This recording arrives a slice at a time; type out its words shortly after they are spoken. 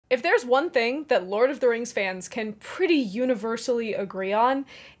If there's one thing that Lord of the Rings fans can pretty universally agree on,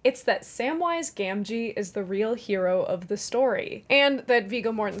 it's that Samwise Gamgee is the real hero of the story, and that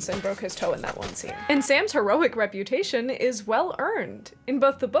Viggo Mortensen broke his toe in that one scene. And Sam's heroic reputation is well earned. In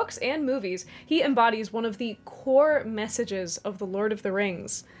both the books and movies, he embodies one of the core messages of the Lord of the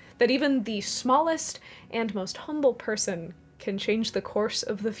Rings, that even the smallest and most humble person can change the course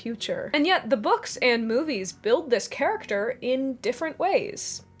of the future. And yet, the books and movies build this character in different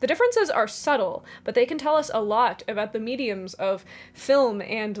ways. The differences are subtle, but they can tell us a lot about the mediums of film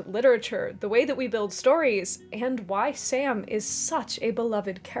and literature, the way that we build stories, and why Sam is such a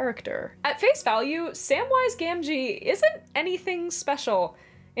beloved character. At face value, Samwise Gamgee isn't anything special.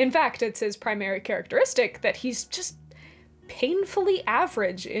 In fact, it's his primary characteristic that he's just painfully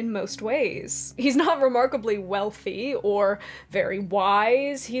average in most ways. He's not remarkably wealthy or very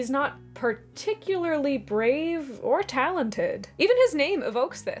wise. He's not particularly brave or talented. Even his name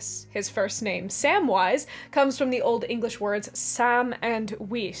evokes this. His first name, Samwise, comes from the Old English words Sam and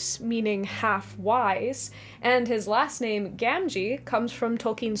Wise, meaning half-wise, and his last name, Gamgee, comes from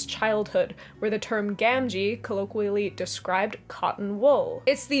Tolkien's childhood, where the term Gamgee colloquially described cotton wool.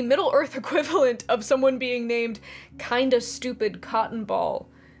 It's the Middle-earth equivalent of someone being named kinda stupid cotton ball,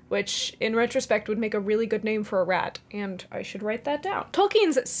 which in retrospect would make a really good name for a rat, and I should write that down.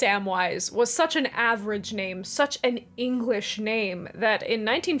 Tolkien's Samwise was such an average name, such an English name, that in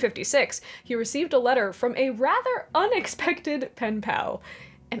 1956 he received a letter from a rather unexpected pen pal,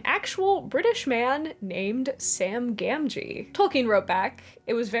 an actual British man named Sam Gamgee. Tolkien wrote back,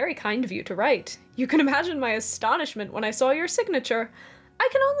 "It was very kind of you to write. You can imagine my astonishment when I saw your signature. I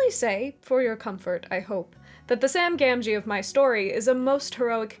can only say, for your comfort, I hope, that the Sam Gamgee of my story is a most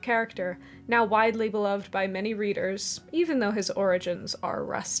heroic character, now widely beloved by many readers, even though his origins are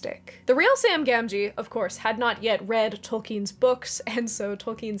rustic." The real Sam Gamgee, of course, had not yet read Tolkien's books, and so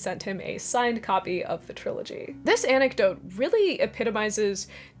Tolkien sent him a signed copy of the trilogy. This anecdote really epitomizes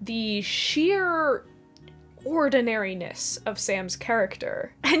the sheer ordinariness of Sam's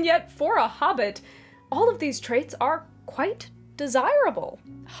character. And yet, for a hobbit, all of these traits are quite desirable.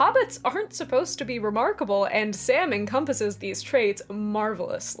 Hobbits aren't supposed to be remarkable, and Sam encompasses these traits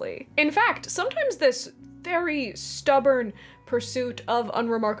marvelously. In fact, sometimes this very stubborn pursuit of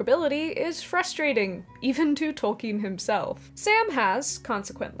unremarkability is frustrating, even to Tolkien himself. Sam has,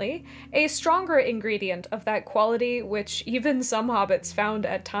 consequently, a stronger ingredient of that quality which even some hobbits found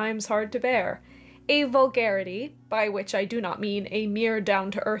at times hard to bear: a vulgarity, by which I do not mean a mere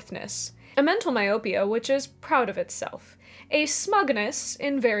down-to-earthness, a mental myopia which is proud of itself, a smugness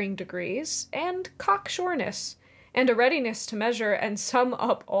in varying degrees, and cocksureness, and a readiness to measure and sum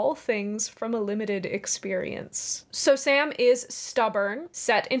up all things from a limited experience. So Sam is stubborn,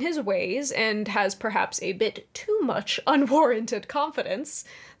 set in his ways, and has perhaps a bit too much unwarranted confidence,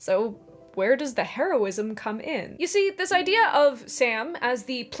 so where does the heroism come in? You see, this idea of Sam as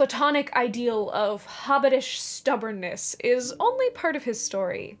the platonic ideal of hobbitish stubbornness is only part of his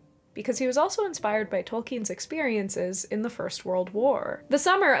story, because he was also inspired by Tolkien's experiences in the First World War. The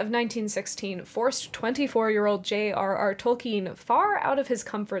summer of 1916 forced 24-year-old J.R.R. Tolkien far out of his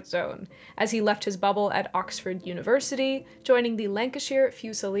comfort zone, as he left his bubble at Oxford University, joining the Lancashire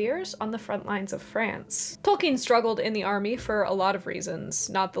Fusiliers on the front lines of France. Tolkien struggled in the army for a lot of reasons,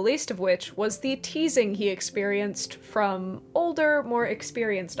 not the least of which was the teasing he experienced from older, more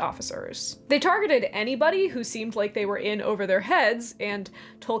experienced officers. They targeted anybody who seemed like they were in over their heads, and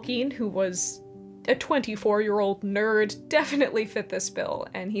Tolkien, who was a 24-year-old nerd, definitely fit this bill,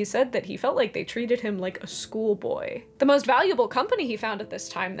 and he said that he felt like they treated him like a schoolboy. The most valuable company he found at this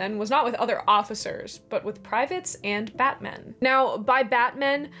time, then, was not with other officers, but with privates and batmen. Now, by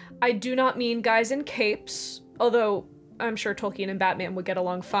batmen, I do not mean guys in capes, although I'm sure Tolkien and Batman would get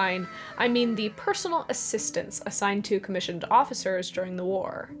along fine. I mean the personal assistants assigned to commissioned officers during the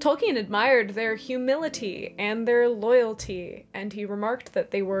war. Tolkien admired their humility and their loyalty, and he remarked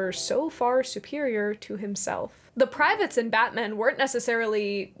that they were so far superior to himself. The privates and batmen weren't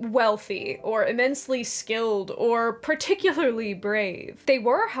necessarily wealthy, or immensely skilled, or particularly brave. They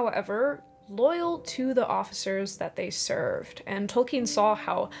were, however, loyal to the officers that they served, and Tolkien saw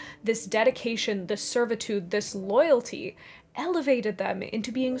how this dedication, this servitude, this loyalty elevated them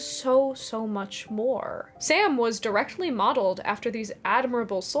into being so much more. Sam was directly modeled after these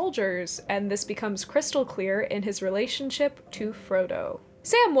admirable soldiers, and this becomes crystal clear in his relationship to Frodo.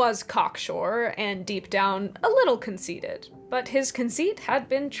 Sam was cocksure and deep down a little conceited, but his conceit had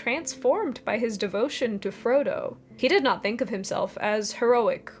been transformed by his devotion to Frodo. He did not think of himself as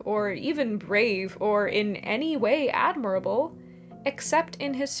heroic, or even brave, or in any way admirable. except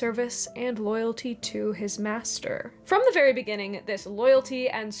in his service and loyalty to his master. From the very beginning, this loyalty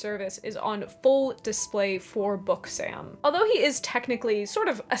and service is on full display for Book Sam. Although he is technically sort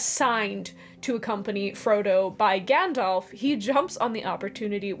of assigned to accompany Frodo by Gandalf, he jumps on the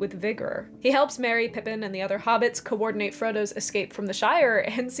opportunity with vigor. He helps Merry, Pippin, and the other hobbits coordinate Frodo's escape from the Shire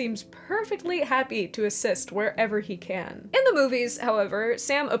and seems perfectly happy to assist wherever he can. In the movies, however,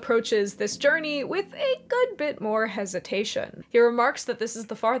 Sam approaches this journey with a good bit more hesitation. He remarks that this is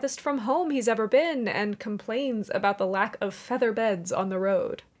the farthest from home he's ever been and complains about the lack of feather beds on the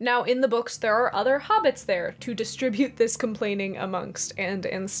road. Now, in the books, there are other hobbits there to distribute this complaining amongst, and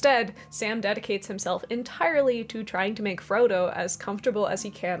instead, Sam dedicates himself entirely to trying to make Frodo as comfortable as he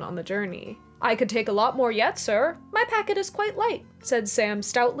can on the journey. "I could take a lot more yet, sir. My packet is quite light," said Sam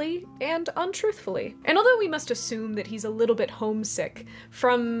stoutly and untruthfully. And although we must assume that he's a little bit homesick,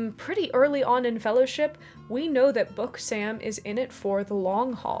 from pretty early on in Fellowship, we know that Book Sam is in it for the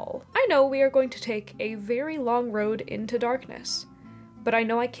long haul. "I know we are going to take a very long road into darkness, but I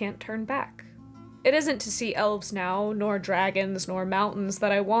know I can't turn back. It isn't to see elves now, nor dragons, nor mountains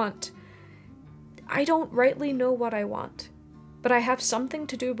that I want. I don't rightly know what I want, but I have something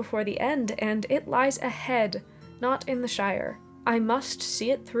to do before the end, and it lies ahead, not in the Shire. I must see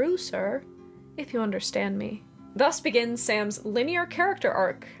it through, sir, if you understand me." Thus begins Sam's linear character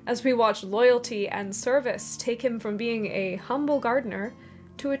arc, as we watch loyalty and service take him from being a humble gardener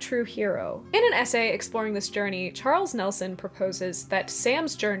to a true hero. In an essay exploring this journey, Charles Nelson proposes that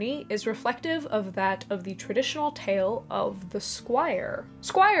Sam's journey is reflective of that of the traditional tale of the squire.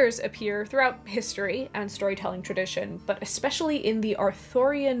 Squires appear throughout history and storytelling tradition, but especially in the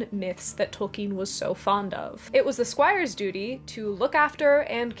Arthurian myths that Tolkien was so fond of. It was the squire's duty to look after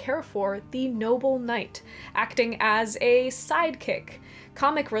and care for the noble knight, acting as a sidekick,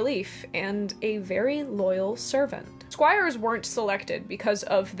 comic relief, and a very loyal servant. Squires weren't selected because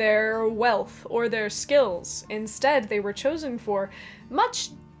of their wealth or their skills. Instead, they were chosen for much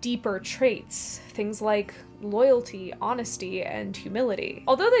deeper traits, things like loyalty, honesty, and humility.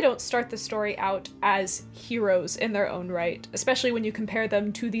 Although they don't start the story out as heroes in their own right, especially when you compare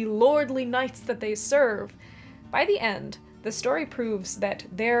them to the lordly knights that they serve, by the end, the story proves that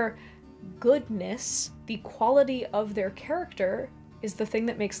their goodness, the quality of their character, is the thing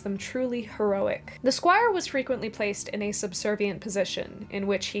that makes them truly heroic. The squire was frequently placed in a subservient position, in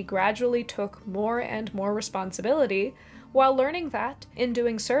which he gradually took more and more responsibility, while learning that, in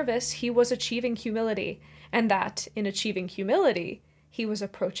doing service, he was achieving humility, and that, in achieving humility, he was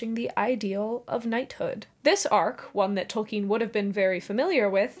approaching the ideal of knighthood. This arc, one that Tolkien would have been very familiar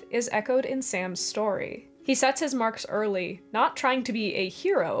with, is echoed in Sam's story. He sets his marks early, not trying to be a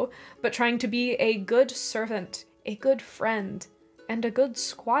hero, but trying to be a good servant, a good friend, and a good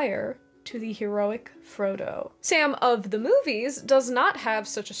squire to the heroic Frodo. Sam of the movies does not have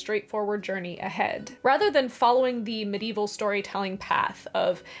such a straightforward journey ahead. Rather than following the medieval storytelling path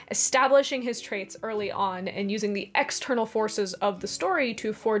of establishing his traits early on and using the external forces of the story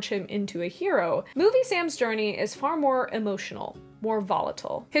to forge him into a hero, movie Sam's journey is far more emotional, more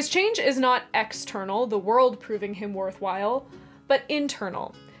volatile. His change is not external, the world proving him worthwhile, but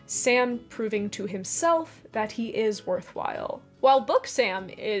internal, Sam proving to himself that he is worthwhile. While Book Sam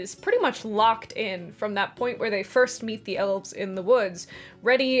is pretty much locked in from that point where they first meet the elves in the woods,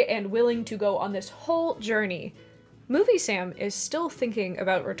 ready and willing to go on this whole journey, Movie Sam is still thinking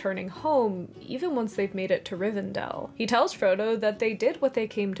about returning home even once they've made it to Rivendell. He tells Frodo that they did what they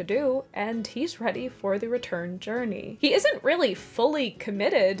came to do, and he's ready for the return journey. He isn't really fully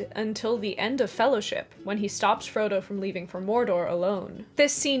committed until the end of Fellowship, when he stops Frodo from leaving for Mordor alone.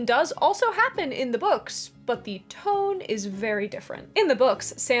 This scene does also happen in the books, but the tone is very different. In the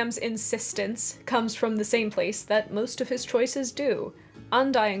books, Sam's insistence comes from the same place that most of his choices do: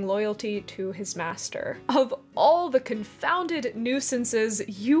 undying loyalty to his master. "Of all the confounded nuisances,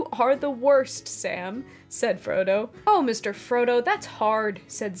 you are the worst, Sam," said Frodo. "Oh, Mr. Frodo, that's hard,"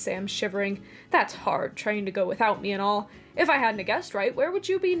 said Sam, shivering. "That's hard, trying to go without me and all. If I hadn't guessed right, where would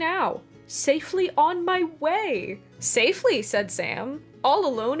you be now?" "Safely on my way." "Safely," said Sam. "All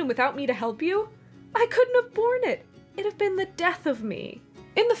alone and without me to help you? I couldn't have borne it. It'd have been the death of me."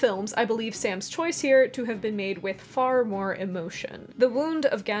 In the films, I believe Sam's choice here to have been made with far more emotion. The wound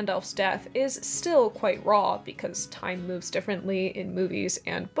of Gandalf's death is still quite raw because time moves differently in movies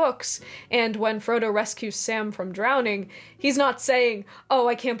and books, and when Frodo rescues Sam from drowning, he's not saying, "Oh,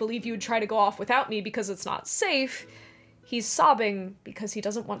 I can't believe you'd try to go off without me because it's not safe." He's sobbing because he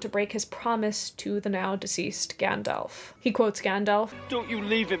doesn't want to break his promise to the now deceased Gandalf. He quotes Gandalf, "Don't you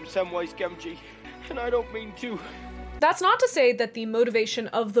leave him, Samwise Gamgee, and I don't mean to. That's not to say that the motivation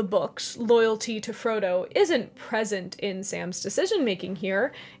of the books, loyalty to Frodo, isn't present in Sam's decision-making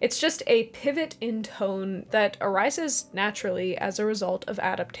here. It's just a pivot in tone that arises naturally as a result of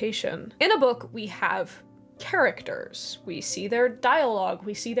adaptation. In a book, we have characters. We see their dialogue,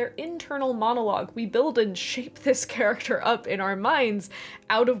 we see their internal monologue, we build and shape this character up in our minds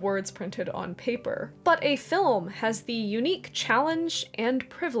out of words printed on paper. But a film has the unique challenge and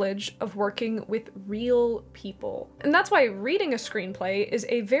privilege of working with real people. And that's why reading a screenplay is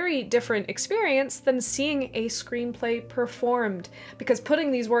a very different experience than seeing a screenplay performed, because putting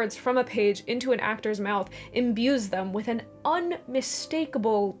these words from a page into an actor's mouth imbues them with an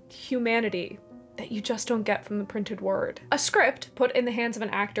unmistakable humanity that you just don't get from the printed word. A script put in the hands of an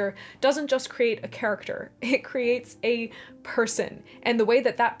actor doesn't just create a character, it creates a person, and the way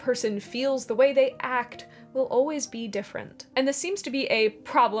that that person feels, the way they act, will always be different. And this seems to be a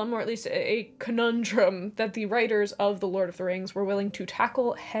problem, or at least a conundrum, that the writers of The Lord of the Rings were willing to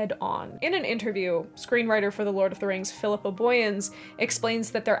tackle head on. In an interview, screenwriter for The Lord of the Rings, Philippa Boyens, explains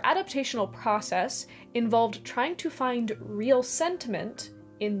that their adaptational process involved trying to find real sentiment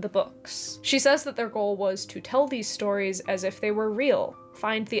in the books. She says that their goal was to tell these stories as if they were real,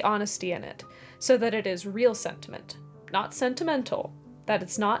 find the honesty in it, so that it is real sentiment, not sentimental, that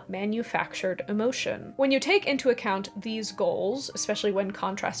it's not manufactured emotion. When you take into account these goals, especially when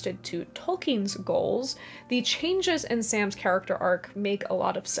contrasted to Tolkien's goals, the changes in Sam's character arc make a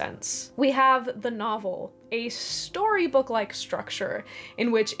lot of sense. We have the novel, a storybook-like structure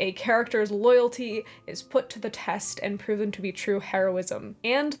in which a character's loyalty is put to the test and proven to be true heroism,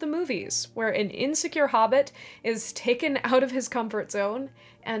 and the movies, where an insecure hobbit is taken out of his comfort zone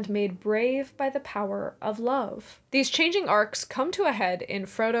and made brave by the power of love. These changing arcs come to a head in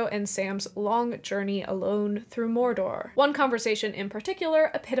Frodo and Sam's long journey alone through Mordor. One conversation in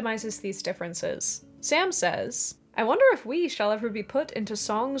particular epitomizes these differences. Sam says, "I wonder if we shall ever be put into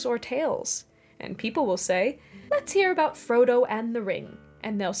songs or tales." And people will say, "Let's hear about Frodo and the Ring."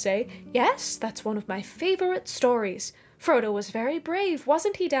 And they'll say, "Yes, that's one of my favorite stories. Frodo was very brave,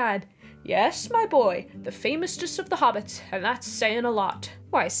 wasn't he, Dad?" "Yes, my boy, the famousest of the hobbits, and that's saying a lot."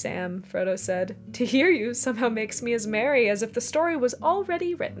 "Why, Sam," Frodo said, "to hear you somehow makes me as merry as if the story was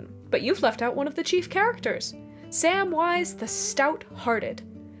already written. But you've left out one of the chief characters, Samwise the Stout-Hearted.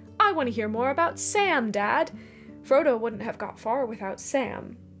 I want to hear more about Sam, Dad. Frodo wouldn't have got far without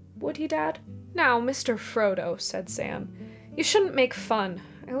Sam. Would he, Dad?" "Now, Mr. Frodo," said Sam, "you shouldn't make fun.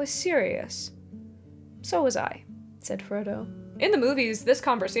 I was serious." "So was I," said Frodo. In the movies, this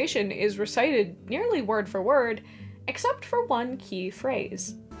conversation is recited nearly word for word, except for one key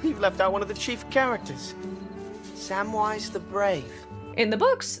phrase. "You've left out one of the chief characters, Samwise the Brave." In the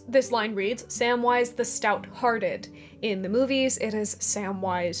books, this line reads, Samwise the Stout-Hearted. In the movies, it is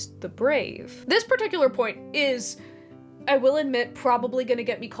Samwise the Brave. This particular point is, I will admit, probably gonna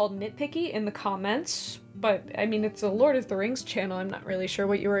get me called nitpicky in the comments, but I mean, it's a Lord of the Rings channel, I'm not really sure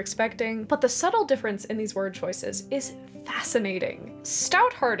what you were expecting. But the subtle difference in these word choices is fascinating.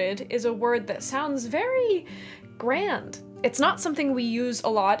 Stout-hearted is a word that sounds very grand. It's not something we use a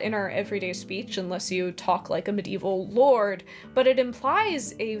lot in our everyday speech unless you talk like a medieval lord, but it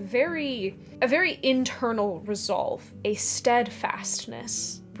implies a very internal resolve, a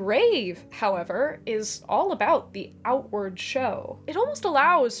steadfastness. Brave, however, is all about the outward show. It almost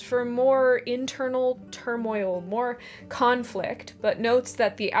allows for more internal turmoil, more conflict, but notes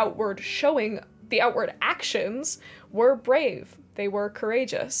that the outward actions were brave. They were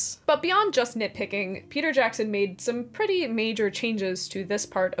courageous. But beyond just nitpicking, Peter Jackson made some pretty major changes to this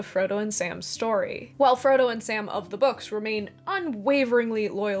part of Frodo and Sam's story. While Frodo and Sam of the books remain unwaveringly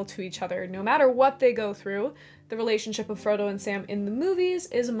loyal to each other no matter what they go through, the relationship of Frodo and Sam in the movies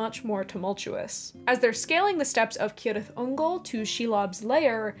is much more tumultuous. As they're scaling the steps of Cirith Ungol to Shelob's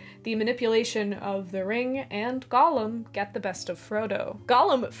lair, the manipulation of the ring and Gollum get the best of Frodo.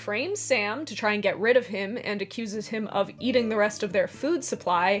 Gollum frames Sam to try and get rid of him and accuses him of eating the rest of their food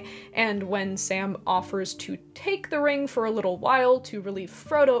supply, and when Sam offers to take the ring for a little while to relieve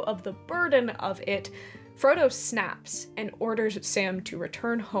Frodo of the burden of it, Frodo snaps and orders Sam to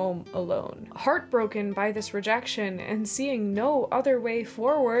return home alone. Heartbroken by this rejection and seeing no other way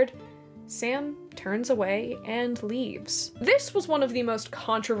forward, Sam turns away and leaves. This was one of the most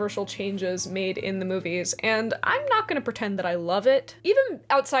controversial changes made in the movies, and I'm not gonna pretend that I love it. Even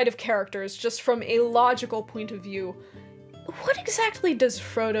outside of characters, just from a logical point of view, what exactly does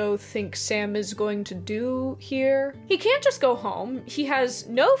Frodo think Sam is going to do here? He can't just go home. He has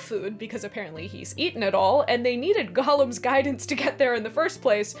no food because apparently he's eaten it all, and they needed Gollum's guidance to get there in the first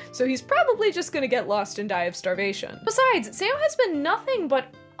place, so he's probably just gonna get lost and die of starvation. Besides, Sam has been nothing but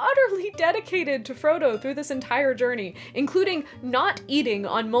utterly dedicated to Frodo through this entire journey, including not eating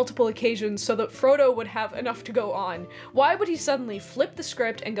on multiple occasions so that Frodo would have enough to go on. Why would he suddenly flip the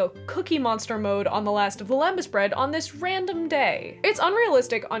script and go Cookie Monster mode on the last of the Lembas bread on this random day? It's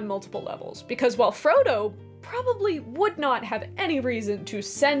unrealistic on multiple levels, because while Frodo probably would not have any reason to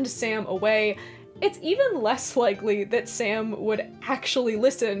send Sam away, it's even less likely that Sam would actually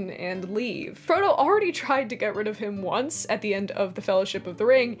listen and leave. Frodo already tried to get rid of him once at the end of the Fellowship of the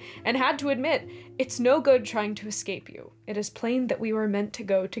Ring, and had to admit, it's no good trying to escape you. It is plain that we were meant to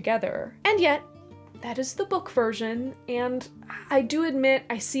go together. And yet, that is the book version, and I do admit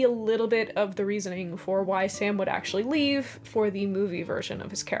I see a little bit of the reasoning for why Sam would actually leave for the movie version of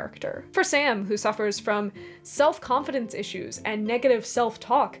his character. For Sam, who suffers from self-confidence issues and negative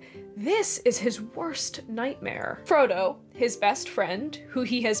self-talk, this is his worst nightmare. Frodo, his best friend, who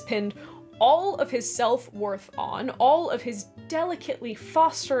he has pinned all of his self-worth on, all of his delicately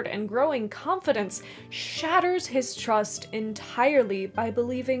fostered and growing confidence, shatters his trust entirely by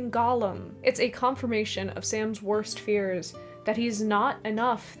believing Gollum. It's a confirmation of Sam's worst fears, that he's not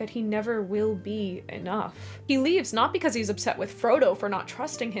enough, that he never will be enough. He leaves not because he's upset with Frodo for not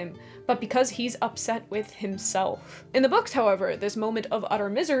trusting him, but because he's upset with himself. In the books, however, this moment of utter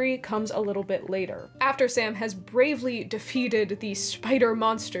misery comes a little bit later. After Sam has bravely defeated the spider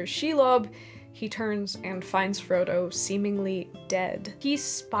monster Shelob, he turns and finds Frodo seemingly dead. He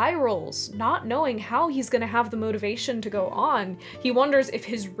spirals, not knowing how he's gonna have the motivation to go on. He wonders if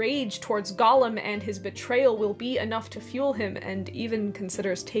his rage towards Gollum and his betrayal will be enough to fuel him, and even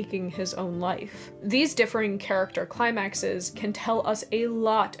considers taking his own life. These differing character climaxes can tell us a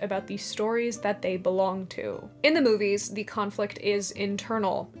lot about the stories that they belong to. In the movies, the conflict is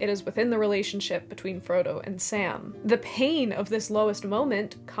internal. It is within the relationship between Frodo and Sam. The pain of this lowest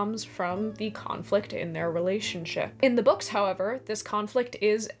moment comes from the conflict in their relationship. In the books, however, this conflict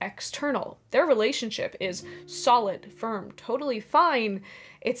is external. Their relationship is solid, firm, totally fine.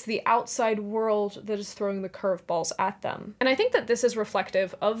 It's the outside world that is throwing the curveballs at them. And I think that this is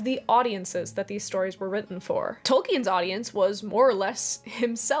reflective of the audiences that these stories were written for. Tolkien's audience was more or less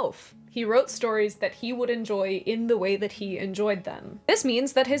himself. He wrote stories that he would enjoy in the way that he enjoyed them. This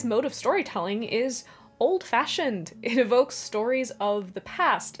means that his mode of storytelling is old-fashioned. It evokes stories of the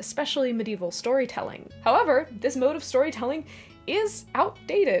past, especially medieval storytelling. However, this mode of storytelling is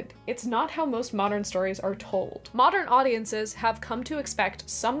outdated. It's not how most modern stories are told. Modern audiences have come to expect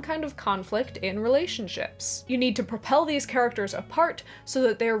some kind of conflict in relationships. You need to propel these characters apart so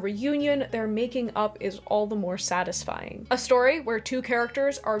that their reunion, their making up, is all the more satisfying. A story where two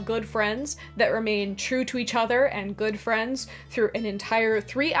characters are good friends that remain true to each other and good friends through an entire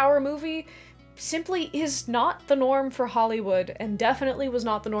 3-hour movie simply is not the norm for Hollywood, and definitely was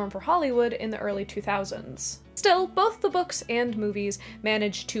not the norm for Hollywood in the early 2000s. Still, both the books and movies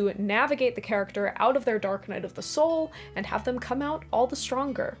managed to navigate the character out of their dark night of the soul and have them come out all the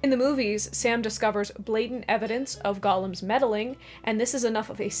stronger. In the movies, Sam discovers blatant evidence of Gollum's meddling, and this is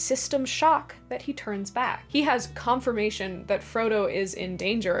enough of a system shock that he turns back. He has confirmation that Frodo is in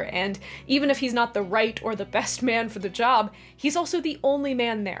danger, and even if he's not the right or the best man for the job, he's also the only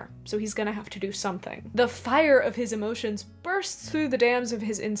man there, so he's gonna have to do something. The fire of his emotions bursts through the dams of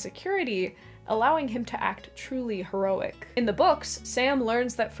his insecurity, allowing him to act truly heroic. In the books, Sam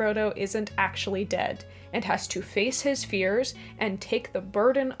learns that Frodo isn't actually dead, and has to face his fears and take the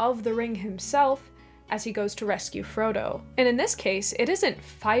burden of the ring himself as he goes to rescue Frodo. And in this case, it isn't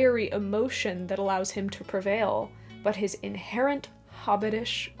fiery emotion that allows him to prevail, but his inherent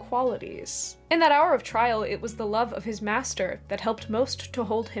hobbitish qualities. In that hour of trial, it was the love of his master that helped most to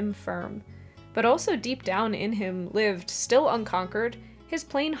hold him firm. But also deep down in him lived, still unconquered, his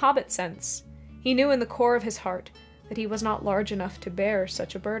plain hobbit sense. He knew in the core of his heart that he was not large enough to bear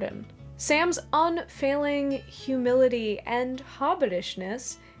such a burden. Sam's unfailing humility and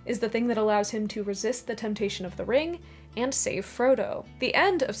hobbitishness is the thing that allows him to resist the temptation of the ring and save Frodo. The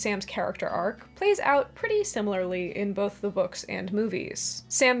end of Sam's character arc plays out pretty similarly in both the books and movies.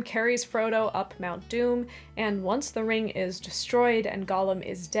 Sam carries Frodo up Mount Doom, and once the ring is destroyed and Gollum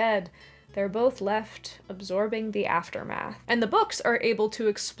is dead, they're both left absorbing the aftermath. And the books are able to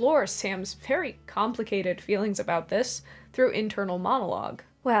explore Sam's very complicated feelings about this through internal monologue.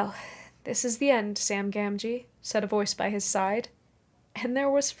 "Well, this is the end, Sam Gamgee," said a voice by his side. And there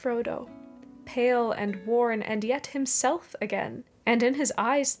was Frodo, pale and worn, and yet himself again. And in his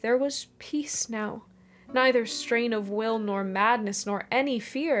eyes there was peace now. Neither strain of will nor madness nor any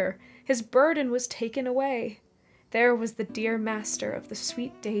fear. His burden was taken away. There was the dear master of the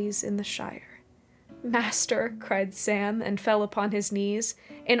sweet days in the Shire. "Master," cried Sam, and fell upon his knees.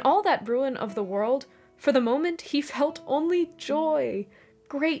 In all that ruin of the world, for the moment he felt only joy.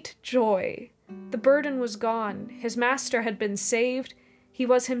 great joy. The burden was gone. His master had been saved. He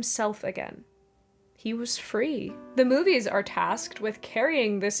was himself again. He was free. The movies are tasked with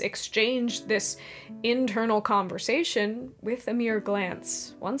carrying this exchange, this internal conversation, with a mere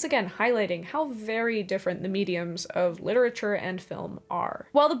glance, once again highlighting how very different the mediums of literature and film are.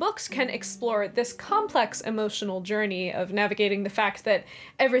 While the books can explore this complex emotional journey of navigating the fact that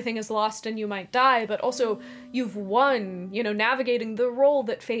everything is lost and you might die, but also you've won, navigating the role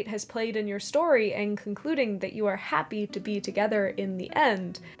that fate has played in your story and concluding that you are happy to be together in the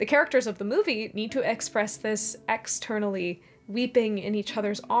end, the characters of the movie need to express this externally, weeping in each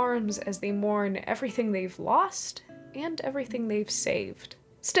other's arms as they mourn everything they've lost and everything they've saved.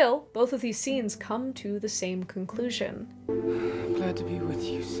 Still, both of these scenes come to the same conclusion. I'm glad to be with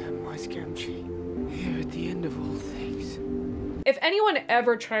you, Samwise Gamgee, here at the end of all things. If anyone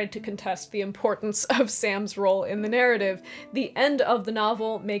ever tried to contest the importance of Sam's role in the narrative, the end of the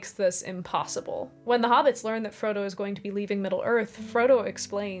novel makes this impossible. When the hobbits learn that Frodo is going to be leaving Middle-earth, Frodo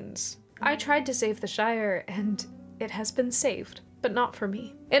explains, "I tried to save the Shire, and it has been saved, but not for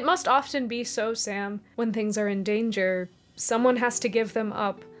me. It must often be so, Sam. When things are in danger, someone has to give them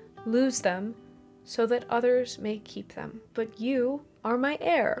up, lose them, so that others may keep them. But you are my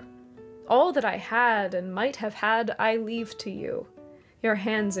heir. All that I had and might have had, I leave to you. Your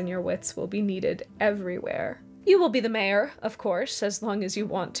hands and your wits will be needed everywhere. You will be the mayor, of course, as long as you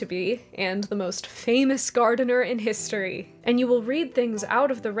want to be, and the most famous gardener in history. And you will read things out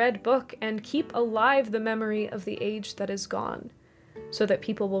of the Red Book and keep alive the memory of the age that is gone, so that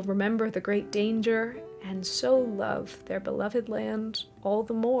people will remember the great danger and so love their beloved land all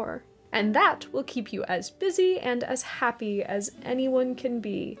the more. And that will keep you as busy and as happy as anyone can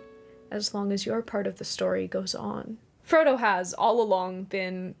be, as long as your part of the story goes on." Frodo has, all along,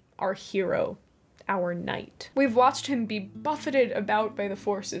 been our hero, our knight. We've watched him be buffeted about by the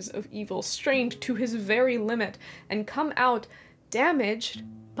forces of evil, strained to his very limit, and come out damaged,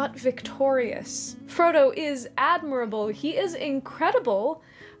 but victorious. Frodo is admirable, he is incredible,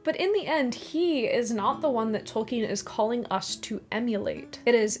 but in the end, he is not the one that Tolkien is calling us to emulate.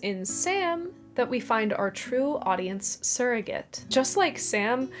 It is in Sam that we find our true audience surrogate. Just like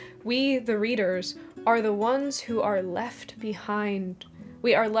Sam, we, the readers, are the ones who are left behind.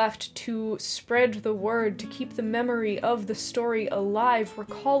 We are left to spread the word, to keep the memory of the story alive,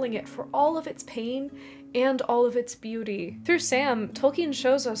 recalling it for all of its pain and all of its beauty. Through Sam, Tolkien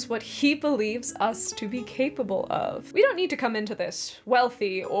shows us what he believes us to be capable of. We don't need to come into this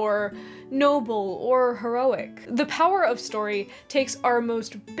wealthy or noble or heroic. The power of story takes our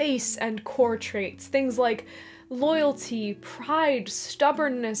most base and core traits, things like loyalty, pride,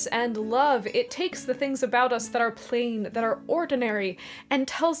 stubbornness, and love. It takes the things about us that are plain, that are ordinary, and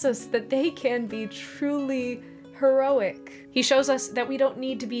tells us that they can be truly heroic. He shows us that we don't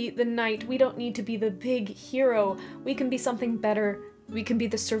need to be the knight, we don't need to be the big hero. We can be something better. We can be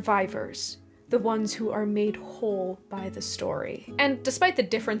the survivors, the ones who are made whole by the story. And despite the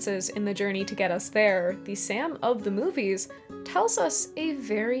differences in the journey to get us there, the Sam of the movies tells us a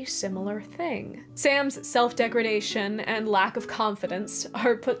very similar thing. Sam's self-degradation and lack of confidence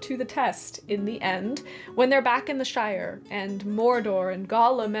are put to the test in the end when they're back in the Shire, and Mordor and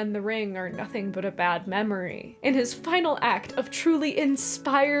Gollum and the Ring are nothing but a bad memory. In his final act of truly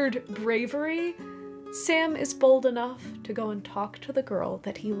inspired bravery, Sam is bold enough to go and talk to the girl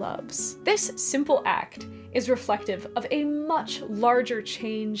that he loves. This simple act is reflective of a much larger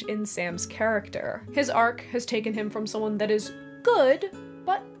change in Sam's character. His arc has taken him from someone that is good,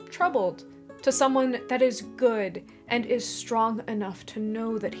 but troubled, to someone that is good and is strong enough to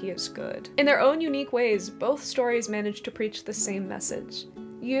know that he is good. In their own unique ways, both stories manage to preach the same message.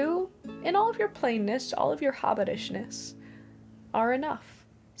 You, in all of your plainness, all of your hobbitishness, are enough.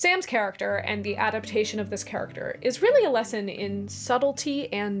 Sam's character and the adaptation of this character is really a lesson in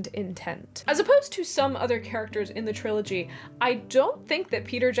subtlety and intent. As opposed to some other characters in the trilogy, I don't think that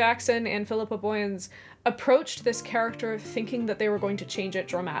Peter Jackson and Philippa Boyens approached this character thinking that they were going to change it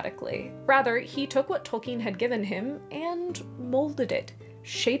dramatically. Rather, he took what Tolkien had given him and molded it,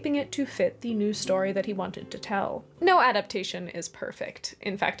 shaping it to fit the new story that he wanted to tell. No adaptation is perfect.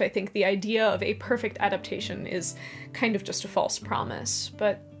 In fact, I think the idea of a perfect adaptation is kind of just a false promise,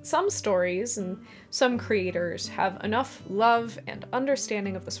 but some stories and some creators have enough love and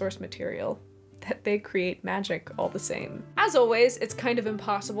understanding of the source material that they create magic all the same. As always, it's kind of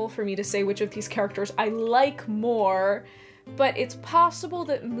impossible for me to say which of these characters I like more, but it's possible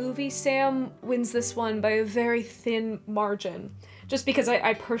that movie Sam wins this one by a very thin margin, just because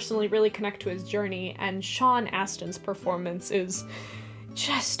I personally really connect to his journey, and Sean Astin's performance is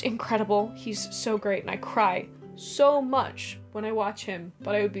just incredible. He's so great, and I cry so much when I watch him,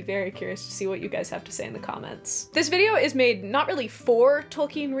 but I would be very curious to see what you guys have to say in the comments. This video is made not really for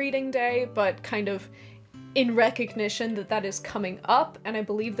Tolkien Reading Day, but kind of in recognition that that is coming up, and I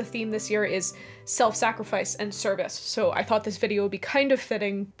believe the theme this year is self-sacrifice and service, so I thought this video would be kind of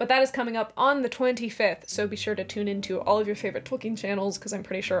fitting, but that is coming up on the 25th, so be sure to tune into all of your favorite Tolkien channels, because I'm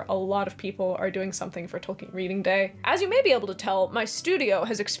pretty sure a lot of people are doing something for Tolkien Reading Day. As you may be able to tell, my studio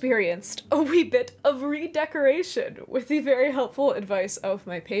has experienced a wee bit of redecoration with the very helpful advice of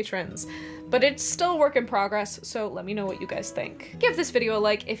my patrons, but it's still a work in progress, so let me know what you guys think. Give this video a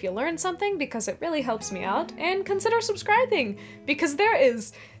like if you learned something, because it really helps me out, and consider subscribing, because there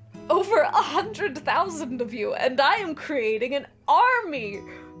is over 100,000 of you, and I am creating an army!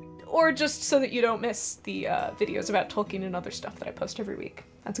 Or just so that you don't miss the videos about Tolkien and other stuff that I post every week.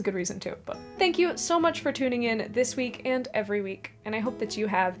 That's a good reason too, but thank you so much for tuning in this week and every week, and I hope that you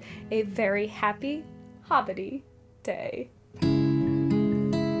have a very happy, hobbity day.